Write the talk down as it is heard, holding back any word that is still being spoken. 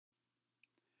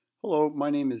Hello, my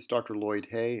name is Dr. Lloyd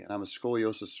Hay, and I'm a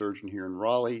scoliosis surgeon here in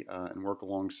Raleigh and work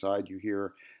alongside you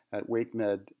here at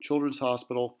WakeMed Children's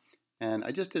Hospital. And I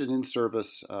just did an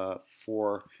in-service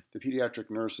for the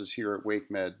pediatric nurses here at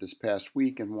WakeMed this past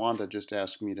week, and Wanda just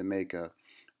asked me to make a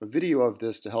video of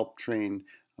this to help train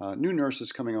new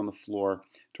nurses coming on the floor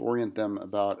to orient them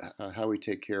about how we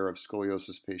take care of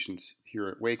scoliosis patients here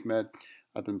at WakeMed.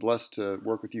 I've been blessed to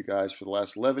work with you guys for the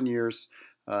last 11 years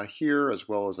here, as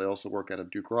well as I also work at a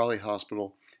Duke Raleigh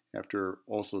hospital after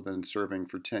also then serving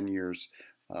for 10 years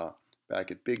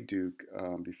back at Big Duke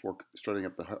before starting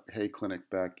up the Hay Clinic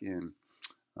back in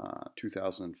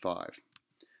 2005.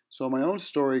 So my own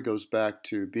story goes back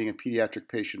to being a pediatric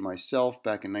patient myself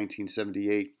back in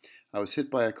 1978. I was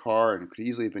hit by a car and could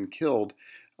easily have been killed,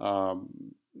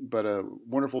 but a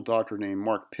wonderful doctor named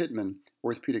Mark Pittman,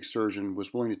 orthopedic surgeon,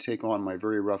 was willing to take on my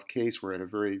very rough case where I had a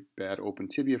very bad open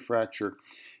tibia fracture,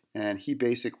 and he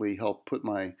basically helped put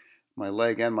my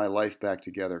leg and my life back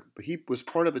together. But he was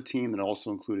part of a team that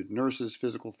also included nurses,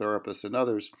 physical therapists, and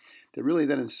others that really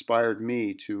then inspired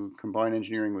me to combine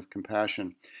engineering with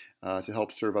compassion to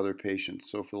help serve other patients.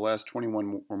 So for the last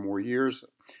 21 or more years,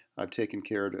 I've taken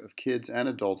care of kids and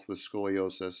adults with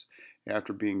scoliosis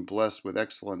after being blessed with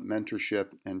excellent mentorship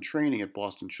and training at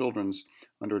Boston Children's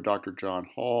under Dr. John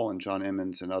Hall and John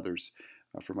Emmons and others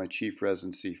for my chief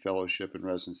residency, fellowship, and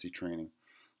residency training.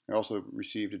 I also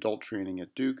received adult training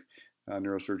at Duke,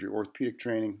 neurosurgery orthopedic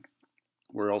training,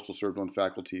 where I also served on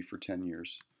faculty for 10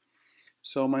 years.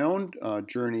 So my own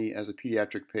journey as a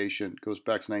pediatric patient goes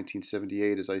back to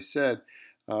 1978, as I said,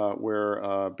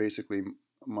 where basically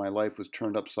my life was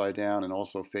turned upside down and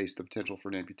also faced the potential for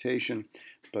an amputation.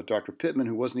 But Dr. Pittman,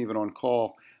 who wasn't even on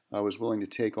call, was willing to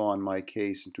take on my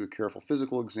case and do a careful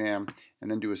physical exam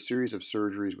and then do a series of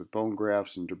surgeries with bone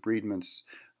grafts and debridements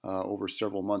over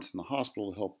several months in the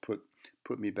hospital to help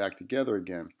put me back together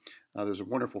again. There's a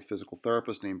wonderful physical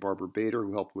therapist named Barbara Bader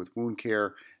who helped with wound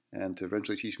care and to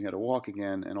eventually teach me how to walk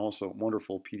again, and also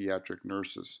wonderful pediatric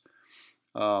nurses.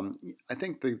 I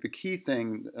think the key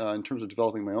thing in terms of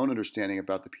developing my own understanding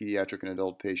about the pediatric and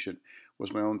adult patient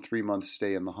was my own 3-month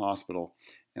stay in the hospital.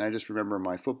 And I just remember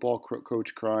my football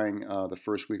coach crying the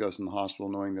first week I was in the hospital,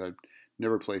 knowing that I'd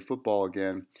never play football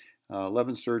again.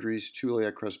 11 surgeries, 2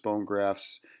 iliac crest bone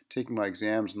grafts, taking my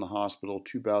exams in the hospital,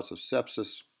 2 bouts of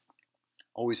sepsis,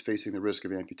 always facing the risk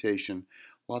of amputation,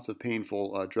 lots of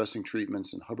painful dressing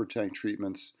treatments and Hubbard tank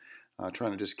treatments,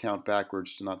 trying to just count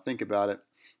backwards to not think about it.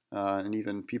 And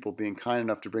even people being kind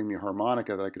enough to bring me a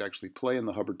harmonica that I could actually play in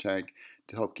the Hubbard tank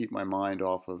to help keep my mind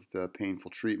off of the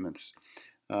painful treatments.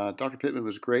 Dr. Pittman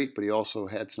was great, but he also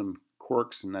had some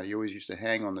quirks in that he always used to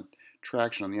hang on the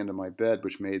traction on the end of my bed,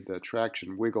 which made the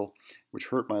traction wiggle, which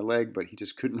hurt my leg, but he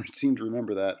just couldn't seem to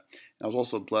remember that. And I was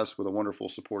also blessed with a wonderful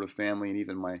supportive family and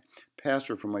even my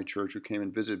pastor from my church who came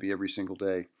and visited me every single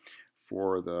day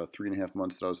for the 3.5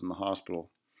 months that I was in the hospital,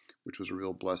 which was a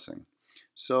real blessing.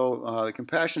 So the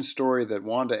compassion story that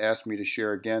Wanda asked me to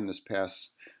share again this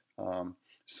past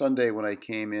Sunday when I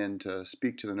came in to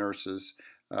speak to the nurses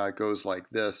goes like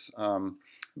this.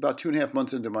 About 2.5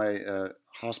 months into my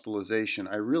hospitalization,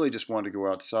 I really just wanted to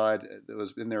go outside. I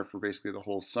was in there for basically the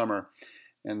whole summer.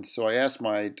 And so I asked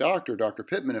my doctor, Dr.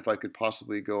 Pittman, if I could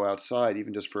possibly go outside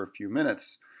even just for a few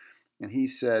minutes. And he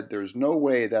said, there's no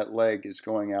way that leg is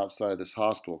going outside of this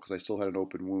hospital because I still had an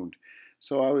open wound.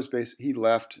 So I was he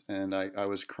left and I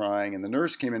was crying, and the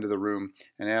nurse came into the room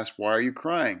and asked, why are you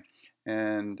crying?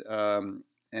 And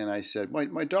I said,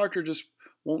 my doctor just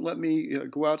won't let me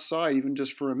go outside even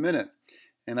just for a minute.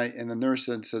 And the nurse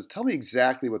then says, tell me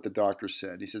exactly what the doctor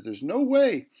said. He says, there's no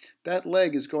way that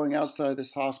leg is going outside of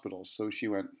this hospital. So she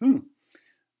went,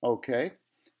 okay.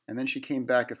 And then she came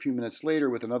back a few minutes later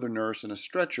with another nurse and a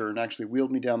stretcher and actually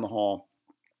wheeled me down the hall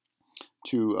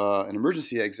to an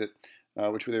emergency exit,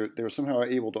 which they were somehow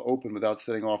able to open without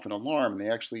setting off an alarm. And they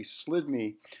actually slid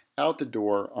me out the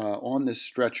door on this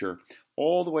stretcher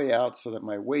all the way out so that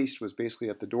my waist was basically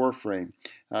at the door frame,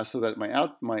 so that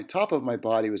my top of my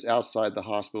body was outside the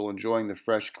hospital enjoying the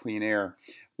fresh, clean air,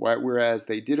 whereas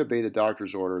they did obey the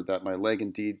doctor's order that my leg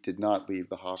indeed did not leave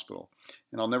the hospital.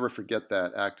 And I'll never forget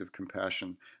that act of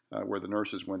compassion where the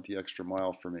nurses went the extra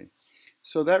mile for me.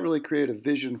 So that really created a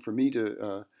vision for me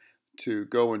to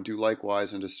go and do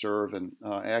likewise and to serve. And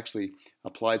I actually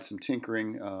applied some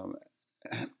tinkering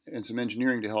and some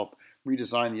engineering to help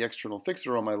redesign the external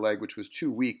fixer on my leg, which was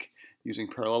too weak, using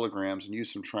parallelograms, and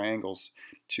used some triangles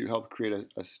to help create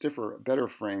a stiffer, better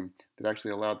frame that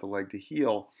actually allowed the leg to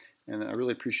heal. And I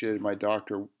really appreciated my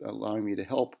doctor allowing me to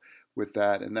help with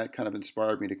that, and that kind of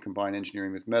inspired me to combine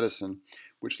engineering with medicine,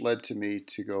 which led to me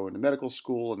to go into medical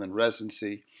school and then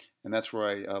residency, and that's where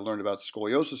I learned about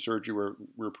scoliosis surgery, where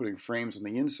we're putting frames on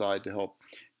the inside to help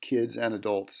kids and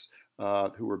adults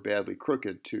who were badly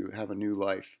crooked to have a new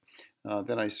life.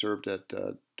 Then I served at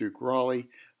Duke Raleigh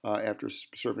after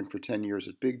serving for 10 years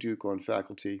at Big Duke on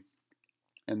faculty,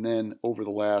 and then over the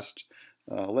last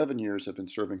 11 years I've been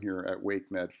serving here at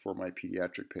WakeMed for my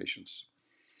pediatric patients.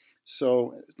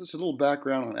 So just a little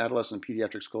background on adolescent and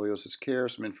pediatric scoliosis care,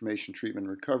 some information, treatment,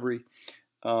 and recovery.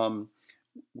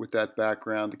 With that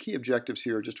background, the key objectives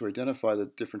here are just to identify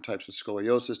the different types of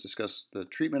scoliosis, discuss the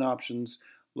treatment options,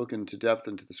 look into depth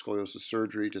into the scoliosis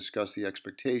surgery, discuss the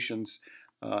expectations,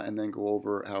 and then go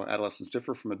over how adolescents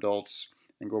differ from adults,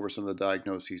 and go over some of the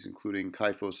diagnoses, including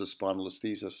kyphosis,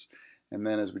 spondylolisthesis, and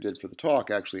then, as we did for the talk,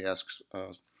 actually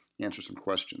answer some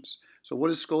questions. So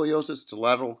what is scoliosis? It's a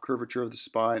lateral curvature of the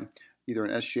spine, either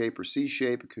an S shape or C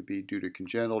shape. It could be due to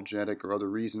congenital, genetic, or other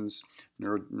reasons,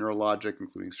 neurologic,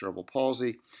 including cerebral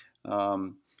palsy.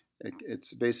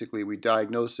 It's basically, we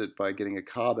diagnose it by getting a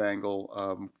Cobb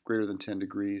angle greater than 10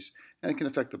 degrees, and it can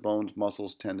affect the bones,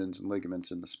 muscles, tendons, and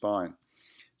ligaments in the spine.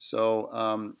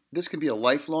 So this can be a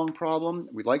lifelong problem.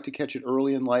 We'd like to catch it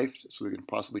early in life so we can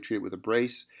possibly treat it with a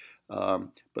brace.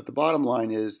 But the bottom line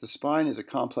is the spine is a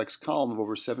complex column of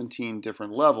over 17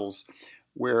 different levels,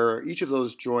 where each of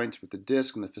those joints with the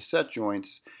disc and the facet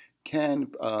joints can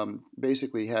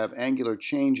basically have angular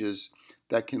changes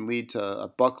that can lead to a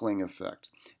buckling effect.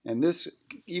 And this,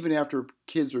 even after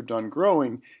kids are done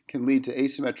growing, can lead to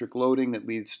asymmetric loading that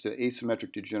leads to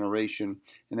asymmetric degeneration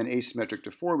and then asymmetric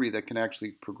deformity that can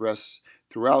actually progress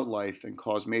throughout life and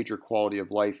cause major quality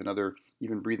of life and other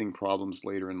even breathing problems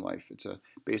later in life. It's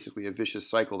basically a vicious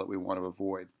cycle that we want to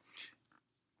avoid.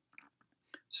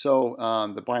 So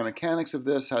the biomechanics of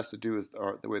this has to do with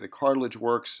the way the cartilage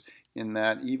works, in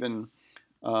that even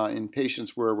in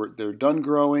patients where they're done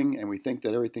growing and we think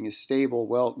that everything is stable,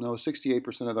 well, no,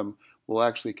 68% of them will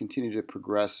actually continue to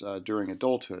progress during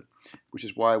adulthood, which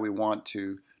is why we want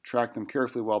to track them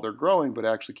carefully while they're growing, but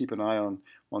actually keep an eye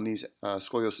on these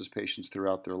scoliosis patients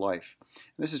throughout their life.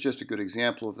 And this is just a good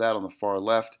example of that on the far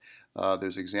left.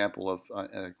 There's an example of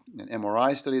an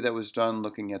MRI study that was done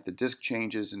looking at the disc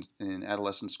changes in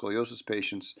adolescent scoliosis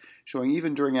patients, showing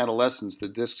even during adolescence the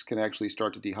discs can actually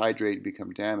start to dehydrate and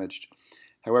become damaged.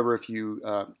 However, if you,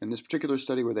 in this particular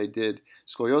study where they did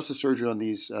scoliosis surgery on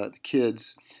these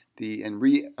kids and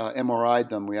re-MRI'd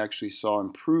them, we actually saw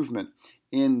improvement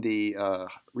in the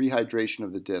rehydration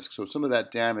of the disc. So some of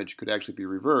that damage could actually be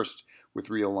reversed with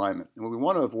realignment. And what we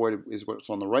want to avoid is what's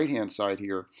on the right-hand side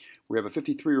here. We have a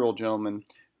 53-year-old gentleman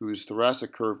whose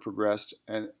thoracic curve progressed,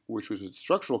 which was a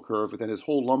structural curve, but then his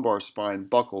whole lumbar spine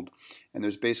buckled, and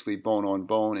there's basically bone on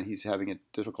bone, and he's having a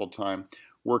difficult time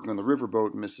working on the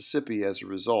riverboat in Mississippi as a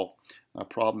result, a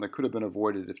problem that could have been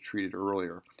avoided if treated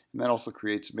earlier. And that also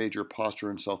creates major posture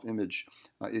and self-image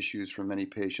issues for many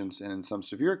patients, and in some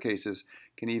severe cases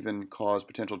can even cause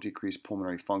potential decreased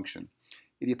pulmonary function.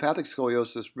 Idiopathic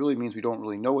scoliosis really means we don't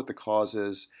really know what the cause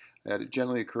is. It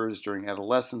generally occurs during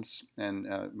adolescence and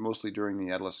mostly during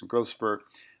the adolescent growth spurt.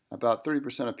 About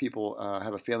 30% of people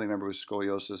have a family member with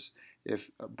scoliosis.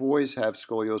 If boys have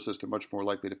scoliosis, they're much more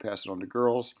likely to pass it on to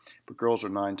girls, but girls are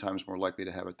 9 times more likely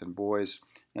to have it than boys,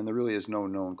 and there really is no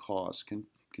known cause.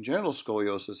 Congenital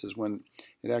scoliosis is when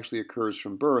it actually occurs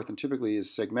from birth, and typically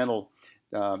is segmental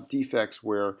defects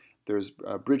where there's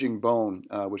bridging bone,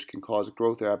 which can cause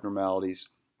growth abnormalities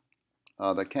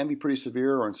that can be pretty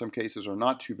severe, or in some cases are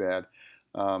not too bad,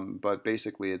 but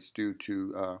basically it's due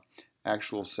to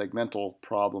actual segmental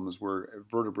problems where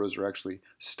vertebrae are actually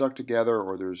stuck together,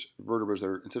 or there's vertebrae that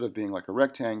are, instead of being like a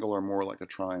rectangle, are more like a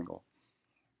triangle.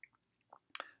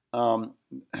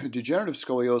 Degenerative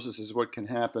scoliosis is what can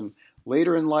happen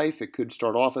later in life. It could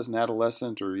start off as an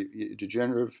adolescent or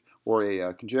degenerative or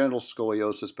a congenital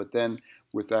scoliosis, but then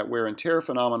with that wear and tear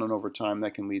phenomenon over time,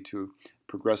 that can lead to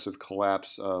progressive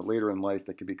collapse later in life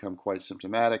that can become quite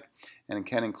symptomatic, and it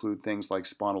can include things like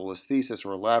spondylolisthesis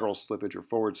or lateral slippage or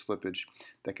forward slippage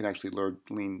that can actually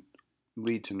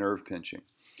lead to nerve pinching.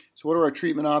 So what are our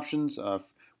treatment options?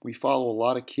 We follow a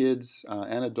lot of kids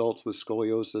and adults with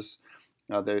scoliosis.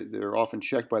 They're often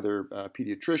checked by their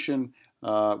pediatrician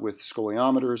with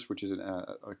scoliometers, which is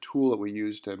a tool that we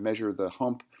use to measure the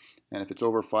hump. And if it's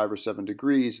over 5 or 7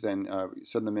 degrees, then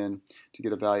send them in to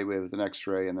get evaluated with an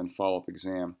x-ray and then follow-up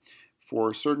exam.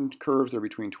 For certain curves that are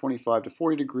between 25 to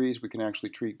 40 degrees, we can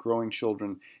actually treat growing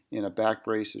children in a back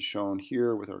brace, as shown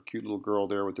here with our cute little girl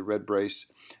there with the red brace.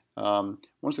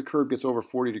 Once the curve gets over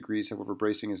 40 degrees, however,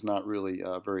 bracing is not really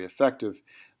very effective.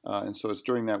 And so it's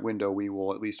during that window we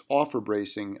will at least offer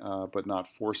bracing, but not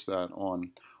force that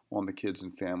on the kids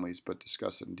and families, but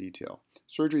discuss it in detail.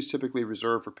 Surgery is typically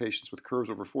reserved for patients with curves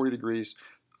over 40 degrees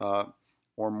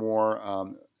or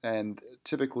more. And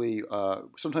typically,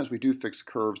 sometimes we do fix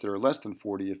curves that are less than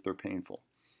 40 if they're painful.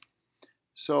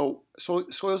 So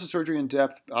scoliosis surgery in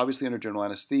depth, obviously under general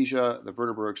anesthesia. The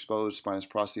vertebrae are exposed, spinous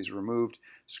prostheses are removed,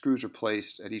 screws are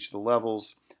placed at each of the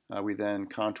levels. We then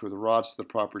contour the rods to the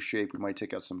proper shape. We might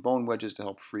take out some bone wedges to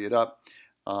help free it up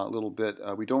a little bit.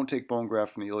 We don't take bone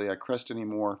graft from the iliac crest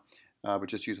anymore, but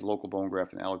just use a local bone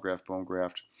graft, an allograft bone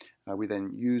graft. We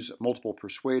then use multiple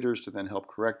persuaders to then help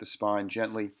correct the spine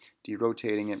gently,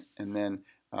 derotating it, and then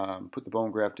put the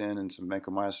bone graft in and some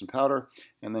vancomycin powder,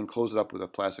 and then close it up with a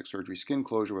plastic surgery skin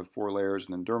closure with 4 layers,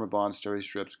 and then dermabond,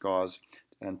 steri-strips, gauze,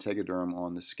 and tegaderm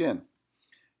on the skin.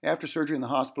 After surgery in the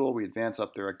hospital, we advance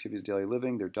up their activities of daily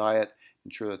living, their diet,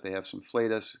 ensure that they have some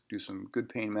flatus, do some good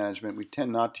pain management. We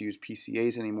tend not to use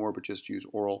PCAs anymore, but just use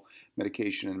oral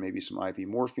medication and maybe some IV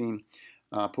morphine.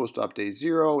 Post-op day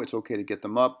 0, it's okay to get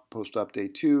them up. Post-op day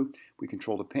 2, we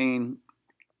control the pain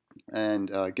and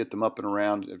get them up and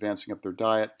around, advancing up their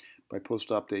diet. By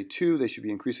post-op day 2, they should be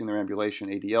increasing their ambulation,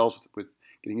 ADLs, with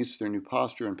getting used to their new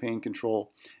posture and pain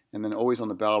control, and then always on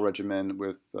the bowel regimen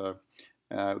with the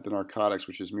narcotics,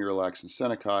 which is Miralax and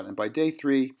Senecot. And by day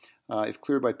 3, if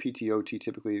cleared by PTOT,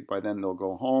 typically by then they'll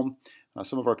go home.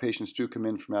 Some of our patients do come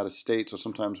in from out of state, so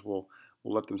sometimes we'll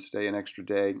let them stay an extra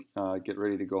day, get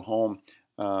ready to go home.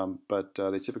 But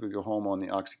they typically go home on the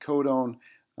oxycodone,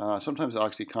 sometimes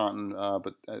OxyContin,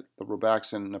 but the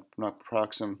Robaxin,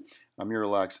 naproxen,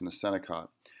 Miralax, and the Senecot.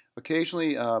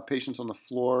 Occasionally, patients on the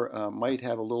floor might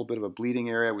have a little bit of a bleeding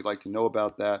area. We'd like to know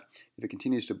about that. If it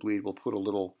continues to bleed, we'll put a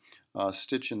little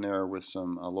stitch in there with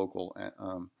some local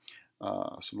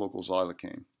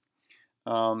xylocaine.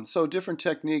 So different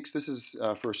techniques. This is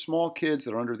for small kids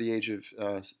that are under the age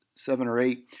of 7 or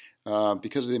 8.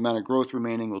 Because of the amount of growth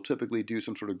remaining, we'll typically do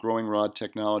some sort of growing rod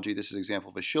technology. This is an example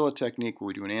of a Schilla technique where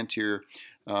we do an anterior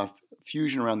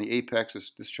fusion around the apex.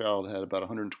 This child had about a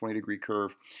 120-degree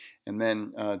curve, and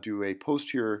then do a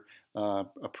posterior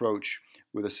approach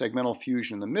with a segmental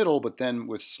fusion in the middle, but then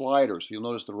with sliders. So you'll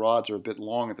notice the rods are a bit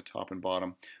long at the top and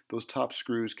bottom. Those top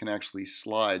screws can actually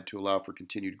slide to allow for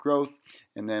continued growth,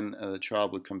 and then the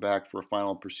child would come back for a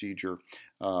final procedure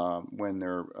when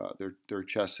their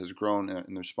chest has grown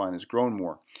and their spine has grown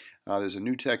more. There's a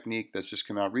new technique that's just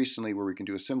come out recently where we can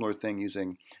do a similar thing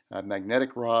using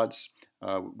magnetic rods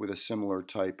with a similar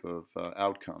type of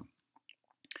outcome.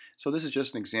 So this is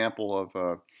just an example of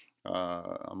a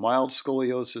mild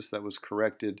scoliosis that was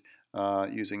corrected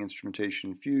using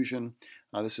instrumentation fusion.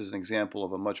 This is an example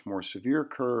of a much more severe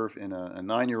curve in a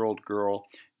 9-year-old girl.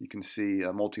 You can see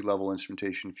a multi-level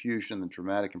instrumentation fusion, the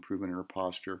dramatic improvement in her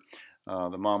posture.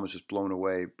 The mom was just blown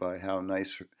away by how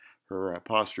nice her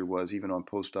posture was, even on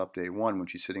post-op day 1 when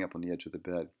she's sitting up on the edge of the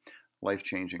bed.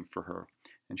 Life-changing for her.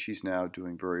 And she's now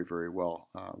doing very, very well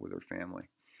with her family.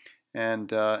 And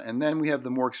then we have the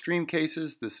more extreme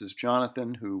cases. This is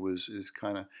Jonathan, who is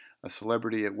kind of a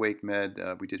celebrity at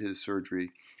WakeMed. We did his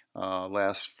surgery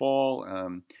last fall.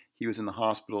 He was in the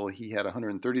hospital. He had a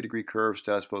 130-degree curve,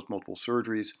 status post multiple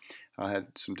surgeries, had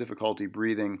some difficulty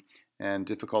breathing and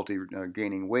difficulty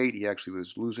gaining weight. He actually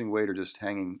was losing weight or just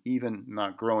hanging even,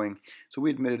 not growing. So we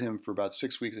admitted him for about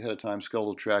 6 weeks ahead of time,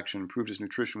 skeletal traction, improved his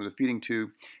nutrition with a feeding tube,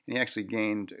 and he actually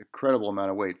gained a incredible amount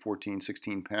of weight, 14,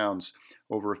 16 pounds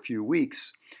over a few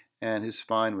weeks. And his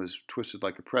spine was twisted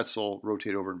like a pretzel,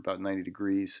 rotated over about 90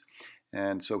 degrees.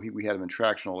 And so we had him in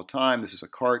traction all the time. This is a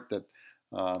cart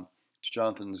that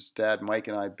Jonathan's dad, Mike,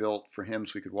 and I built for him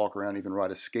so he could walk around, even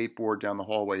ride a skateboard down the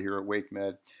hallway here at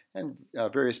WakeMed. And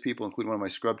various people, including one of my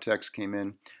scrub techs, came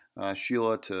in,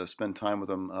 Sheila, to spend time with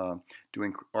him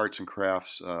doing arts and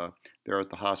crafts there at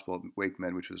the hospital at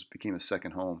WakeMed, which became a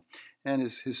second home. And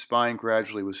his spine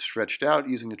gradually was stretched out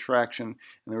using the traction,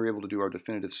 and they were able to do our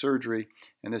definitive surgery.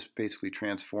 And this basically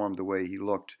transformed the way he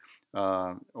looked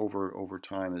over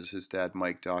time, as his dad,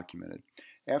 Mike, documented.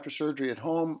 After surgery at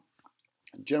home,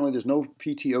 generally there's no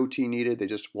PTOT needed. They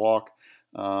just walk.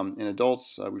 In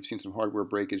adults, we've seen some hardware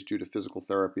breakage due to physical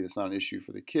therapy. That's not an issue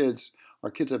for the kids. Our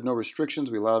kids have no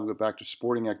restrictions. We allow them to go back to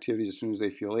sporting activities as soon as they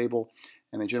feel able,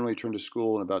 and they generally return to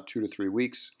school in about 2 to 3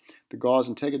 weeks. The gauze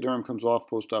and tegaderm comes off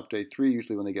post-op day 3,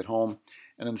 usually when they get home,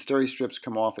 and then the steri-strips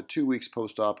come off at 2 weeks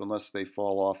post-op unless they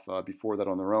fall off before that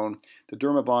on their own. The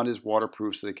dermabond is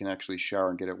waterproof, so they can actually shower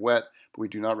and get it wet, but we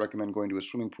do not recommend going to a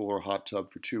swimming pool or a hot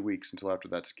tub for 2 weeks until after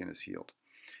that skin is healed.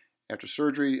 after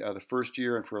surgery, the first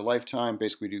year, and for a lifetime.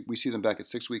 Basically, we see them back at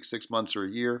 6 weeks, 6 months, or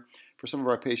a year. For some of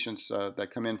our patients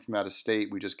that come in from out of state,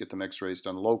 we just get them x-rays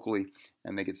done locally,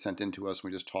 and they get sent in to us,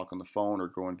 and we just talk on the phone or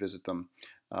go and visit them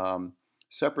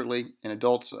separately. And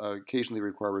adults occasionally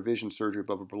require revision surgery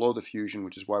above or below the fusion,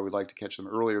 which is why we like to catch them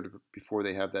earlier before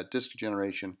they have that disc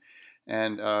degeneration.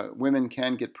 And women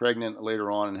can get pregnant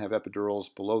later on and have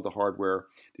epidurals below the hardware.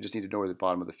 They just need to know where the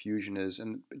bottom of the fusion is.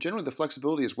 And generally, the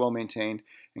flexibility is well maintained,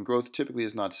 and growth typically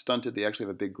is not stunted. They actually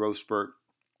have a big growth spurt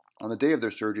on the day of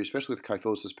their surgery, especially with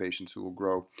kyphosis patients who will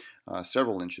grow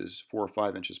several inches, 4 or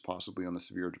 5 inches possibly, on the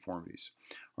severe deformities.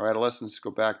 Our adolescents go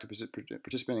back to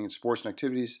participating in sports and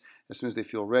activities as soon as they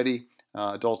feel ready.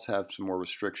 Adults have some more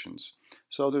restrictions.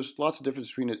 So there's lots of difference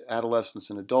between adolescents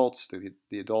and adults.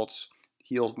 The adults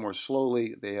heal more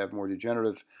slowly, they have more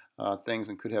degenerative things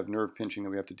and could have nerve pinching that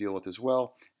we have to deal with as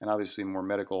well, and obviously more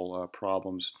medical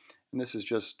problems. And this is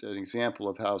just an example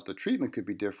of how the treatment could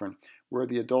be different, where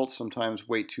the adults sometimes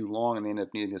wait too long and they end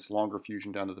up needing this longer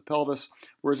fusion down to the pelvis,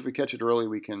 whereas if we catch it early,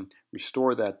 we can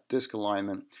restore that disc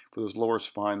alignment for those lower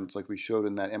spines like we showed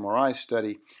in that MRI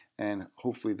study, and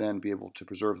hopefully then be able to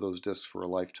preserve those discs for a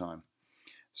lifetime.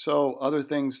 So other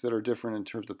things that are different in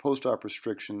terms of post-op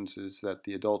restrictions is that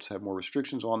the adults have more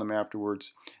restrictions on them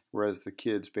afterwards, whereas the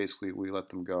kids, basically, we let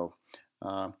them go.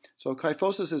 So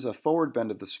kyphosis is a forward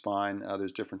bend of the spine.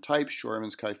 There's different types.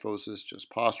 Scheuermann's kyphosis, just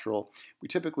postural. We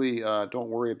typically don't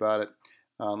worry about it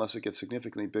unless it gets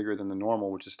significantly bigger than the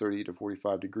normal, which is 30 to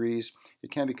 45 degrees.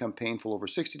 It can become painful over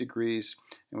 60 degrees,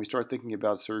 and we start thinking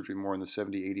about surgery more in the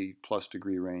 70, 80 plus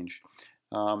degree range.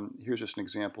 Here's just an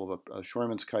example of a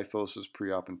Scheuermann's kyphosis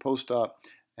pre-op and post-op,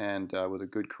 and with a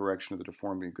good correction of the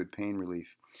deformity and good pain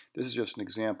relief. This is just an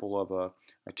example of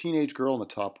a teenage girl in the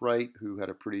top right who had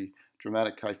a pretty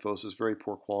dramatic kyphosis, very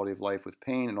poor quality of life with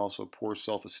pain and also poor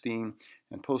self-esteem.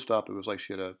 And post-op, it was like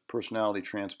she had a personality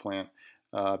transplant,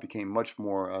 became much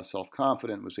more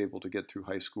self-confident, was able to get through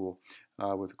high school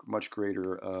with much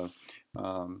greater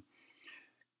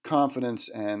confidence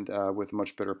and with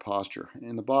much better posture.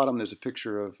 In the bottom, there's a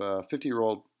picture of a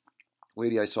 50-year-old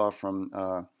lady I saw from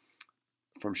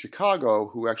Chicago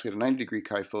who actually had a 90-degree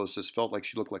kyphosis, felt like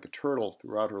she looked like a turtle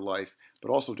throughout her life, but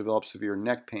also developed severe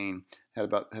neck pain,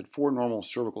 had 4 normal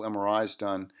cervical MRIs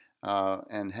done,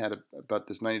 and had about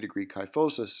this 90-degree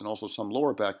kyphosis and also some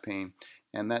lower back pain.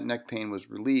 And that neck pain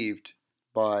was relieved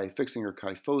by fixing her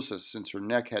kyphosis, since her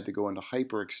neck had to go into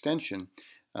hyperextension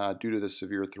due to the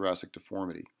severe thoracic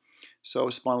deformity. So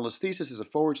spondylolisthesis is a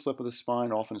forward slip of the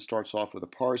spine. Often it starts off with a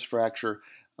pars fracture,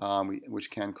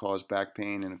 which can cause back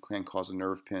pain and can cause a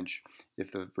nerve pinch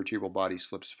if the vertebral body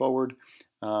slips forward.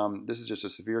 This is just a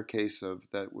severe case of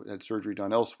that had surgery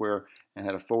done elsewhere and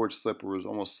had a forward slip where it was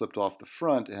almost slipped off the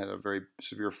front. It had a very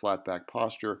severe flat back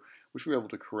posture, which we were able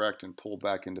to correct and pull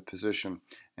back into position.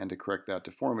 And to correct that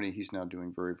deformity, he's now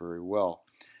doing very, very well.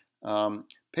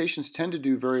 Patients tend to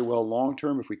do very well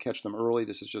long-term if we catch them early.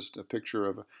 This is just a picture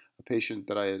of a patient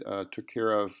that I took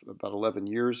care of about 11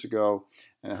 years ago,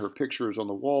 and her picture is on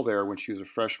the wall there when she was a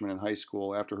freshman in high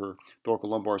school after her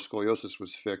thoracolumbar scoliosis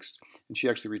was fixed, and she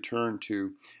actually returned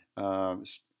to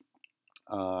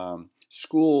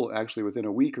school actually within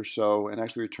a week or so, and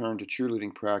actually returned to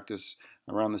cheerleading practice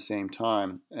around the same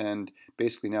time, and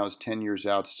basically now is 10 years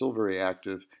out, still very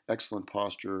active, excellent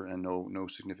posture, and no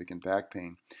significant back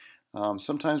pain.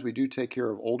 Sometimes we do take care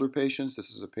of older patients. This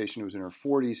is a patient who was in her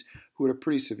 40s who had a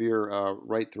pretty severe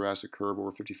right thoracic curve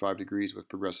over 55 degrees with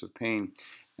progressive pain.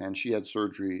 And she had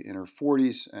surgery in her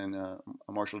 40s. And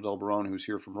Marshall Del Barone, who's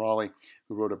here from Raleigh,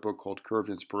 who wrote a book called Curved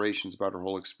Inspirations about her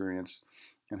whole experience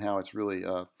and how it's really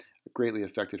greatly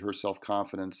affected her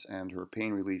self-confidence and her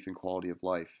pain relief and quality of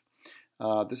life.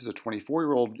 This is a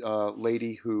 24-year-old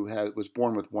lady who was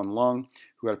born with one lung,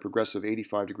 who had a progressive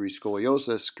 85-degree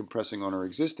scoliosis compressing on her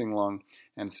existing lung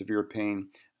and severe pain.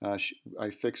 I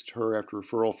fixed her after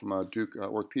referral from a Duke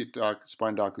orthopedic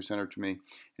spine doc who sent her to me,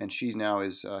 and she now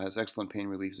has excellent pain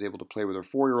relief, is able to play with her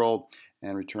 4-year-old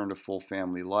and return to full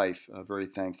family life. Very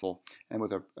thankful, and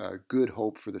with a good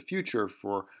hope for the future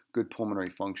for good pulmonary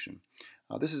function.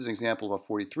 This is an example of a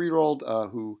 43-year-old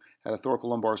who had a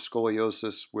thoracolumbar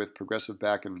scoliosis with progressive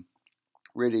back and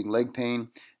radiating leg pain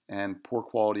and poor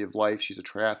quality of life. She's a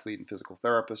triathlete and physical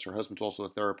therapist. Her husband's also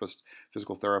a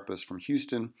physical therapist from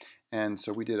Houston. And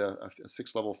so we did a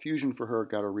 6-level fusion for her,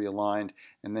 got her realigned,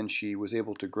 and then she was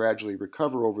able to gradually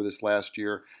recover over this last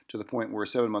year to the point where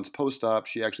 7 months post-op,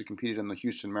 she actually competed in the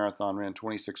Houston Marathon, ran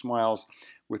 26 miles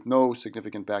with no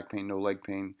significant back pain, no leg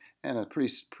pain, and a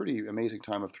pretty amazing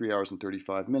time of 3 hours and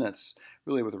 35 minutes,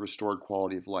 really with a restored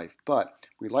quality of life. But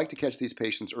we like to catch these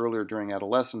patients earlier during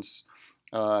adolescence,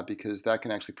 because that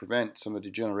can actually prevent some of the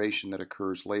degeneration that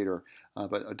occurs later.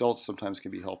 But adults sometimes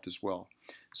can be helped as well.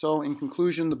 So in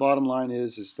conclusion, the bottom line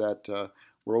is that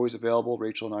we're always available.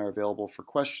 Rachel and I are available for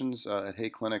questions at Hay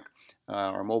Clinic.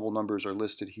 Our mobile numbers are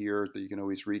listed here that you can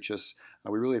always reach us.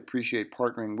 We really appreciate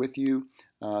partnering with you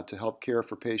to help care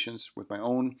for patients. With my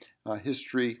own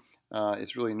history,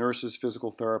 it's really nurses,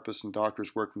 physical therapists, and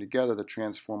doctors working together that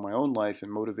transformed my own life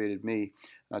and motivated me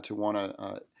to want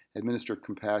to administer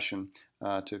compassion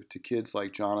to kids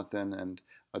like Jonathan and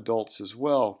adults as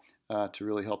well, to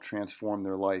really help transform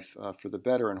their life for the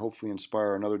better and hopefully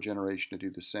inspire another generation to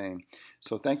do the same.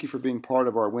 So thank you for being part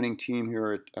of our winning team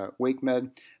here at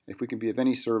WakeMed. If we can be of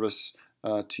any service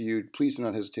to you, please do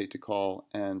not hesitate to call.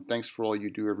 And thanks for all you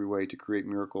do every way to create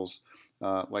miracles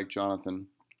like Jonathan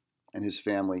and his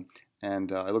family.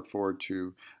 And I look forward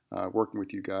to working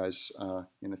with you guys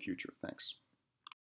in the future. Thanks.